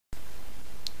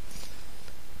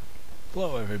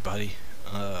Hello everybody,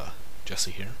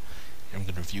 Jesse here, and I'm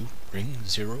going to review Ring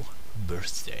Zero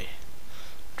Birthday,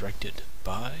 directed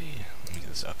by, let me get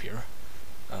this up here,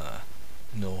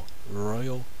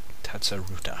 Noroyo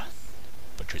Tatsuruta,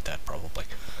 butchered that probably.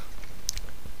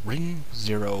 Ring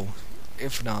Zero,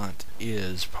 if not,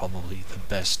 is probably the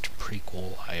best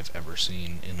prequel I have ever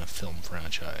seen in a film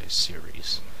franchise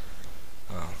series.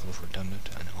 A little redundant,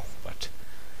 I know, but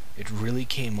it really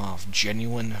came off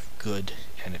genuine, good,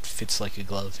 and it fits like a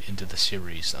glove into the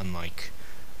series, unlike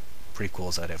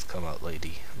prequels that have come out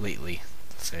lately.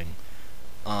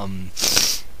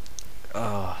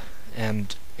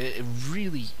 And it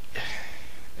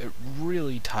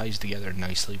really ties together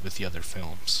nicely with the other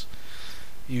films.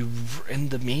 And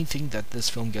the main thing that this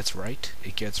film gets right,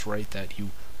 it gets right that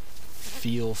you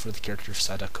feel for the character of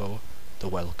Sadako, the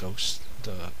well ghost,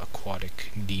 the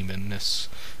aquatic demonness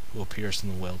who appears in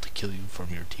the well to kill you from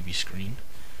your TV screen.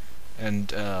 And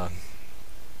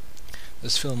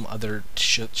this film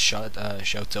shouts out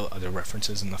other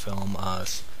references in the film,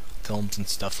 films and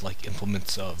stuff like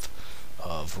implements of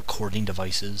recording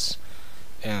devices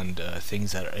and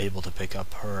things that are able to pick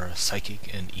up her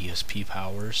psychic and ESP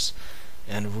powers.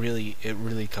 And it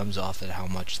really comes off at how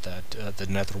much that the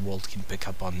netherworld can pick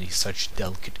up on these such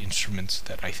delicate instruments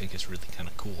that I think is really kind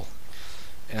of cool.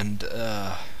 And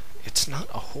it's not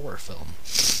a horror film.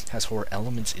 It has horror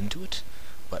elements into it,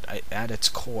 but at its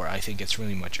core, I think it's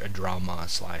really much a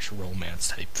drama/romance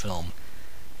type film.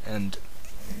 And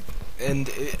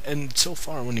so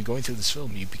far, when you're going through this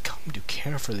film, you become to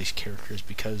care for these characters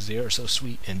because they are so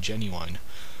sweet and genuine.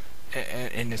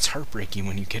 And it's heartbreaking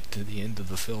when you get to the end of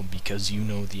the film because you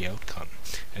know the outcome.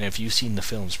 And if you've seen the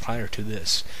films prior to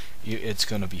this, it's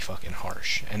gonna be fucking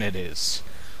harsh, and it is.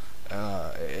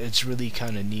 It's really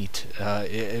kind of neat.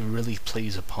 It really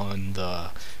plays upon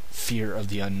the fear of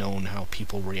the unknown, how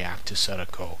people react to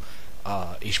Sadako.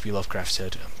 H.P. Lovecraft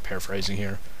said, I'm paraphrasing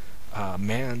here,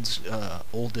 man's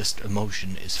oldest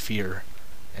emotion is fear,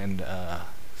 and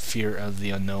fear of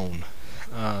the unknown.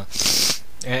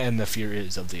 And the fear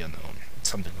is of the unknown.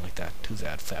 Something like that, to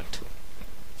that effect.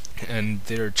 And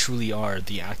there truly are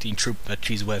the acting troupe that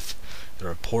she's with, the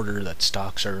reporter that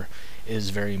stalks her,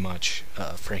 is very much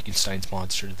Frankenstein's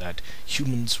monster that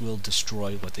humans will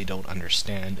destroy what they don't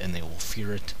understand, and they will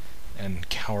fear it and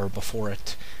cower before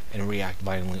it and react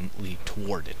violently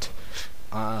toward it.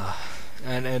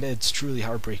 And it's truly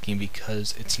heartbreaking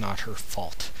because it's not her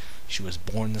fault. She was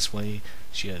born this way.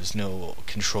 She has no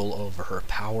control over her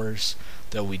powers,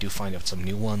 though we do find out some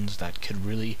new ones that could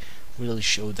really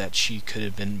show that she could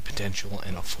have been potential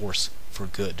and a force for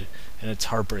good. And it's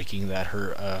heartbreaking that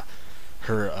her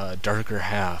darker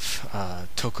half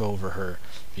took over her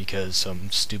because some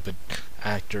stupid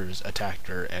actors attacked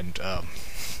her and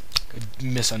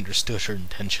misunderstood her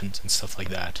intentions and stuff like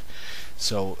that.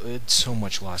 So it's so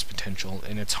much lost potential,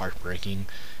 and it's heartbreaking.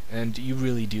 And you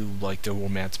really do like the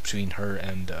romance between her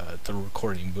and the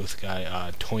recording booth guy,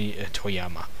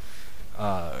 Toyama.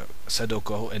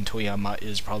 Sadako and Toyama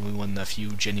is probably one of the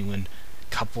few genuine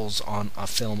couples on a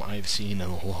film I've seen in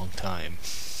a long time.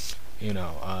 You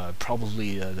know,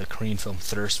 probably the Korean film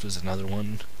Thirst was another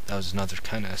one. That was another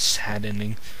kind of sad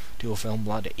ending to a film. A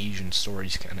lot of Asian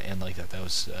stories kind of end like that. That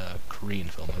was a Korean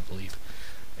film, I believe.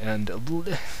 And a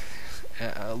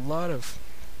lot of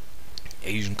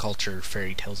Asian culture,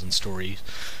 fairy tales and stories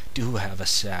do have a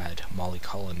sad Molly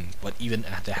Cullen, but even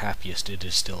at the happiest, it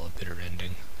is still a bitter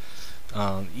ending.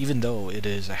 Even though it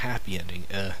is a happy ending,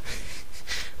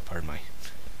 pardon my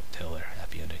tail there,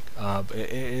 happy ending,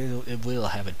 it will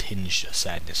have a tinge of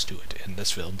sadness to it, and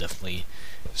this film definitely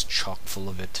is chock full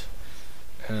of it.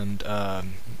 And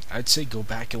I'd say go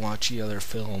back and watch the other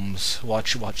films,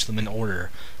 watch them in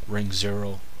order. Ring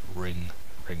 0, Ring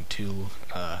 2,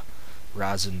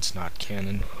 Rasen's not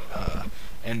canon,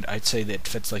 and I'd say that it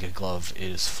fits like a glove. It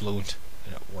is fluent,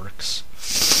 and it works.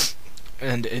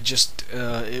 And it just,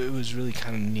 it was really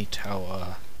kind of neat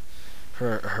how,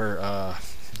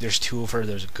 there's two of her.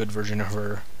 There's a good version of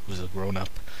her who's a grown-up,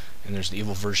 and there's the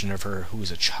evil version of her who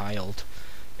is a child.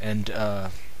 And,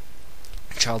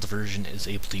 child version is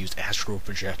able to use astral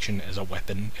projection as a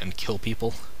weapon and kill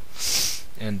people.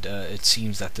 And, it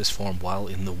seems that this form, while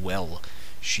in the well,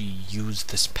 she used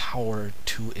this power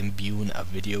to imbue a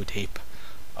videotape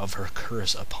of her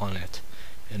curse upon it,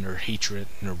 and her hatred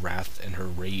and her wrath and her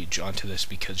rage onto this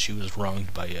because she was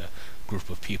wronged by a group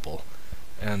of people.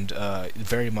 And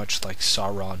very much like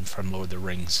Sauron from Lord of the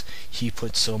Rings, he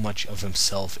put so much of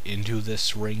himself into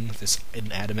this ring, this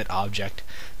inanimate object,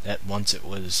 that once it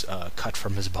was cut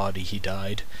from his body, he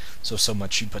died. So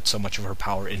much she put so much of her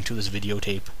power into this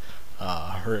videotape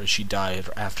She died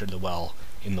after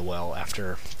in the well,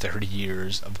 after 30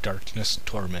 years of darkness,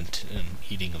 torment, and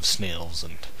eating of snails,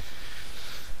 and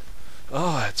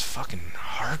oh, it's fucking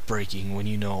heartbreaking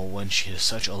when she is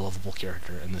such a lovable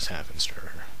character and this happens to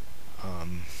her.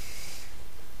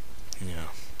 Yeah.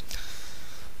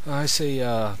 I say,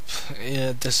 yeah,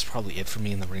 this is probably it for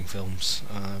me in the Ring films,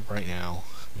 right now.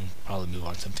 We'll probably move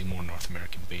on to something more North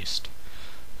American based,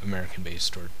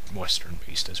 or Western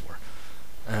based, as it were.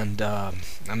 And,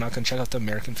 I'm not gonna check out the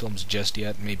American films just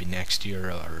yet, maybe next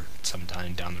year, or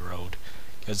sometime down the road,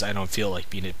 because I don't feel like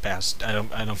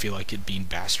I don't feel like it being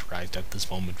bastardized at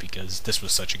this moment, because this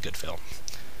was such a good film.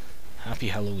 Happy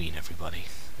Halloween, everybody,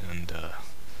 and,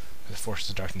 the forces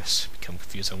of darkness become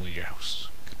confused only in your house.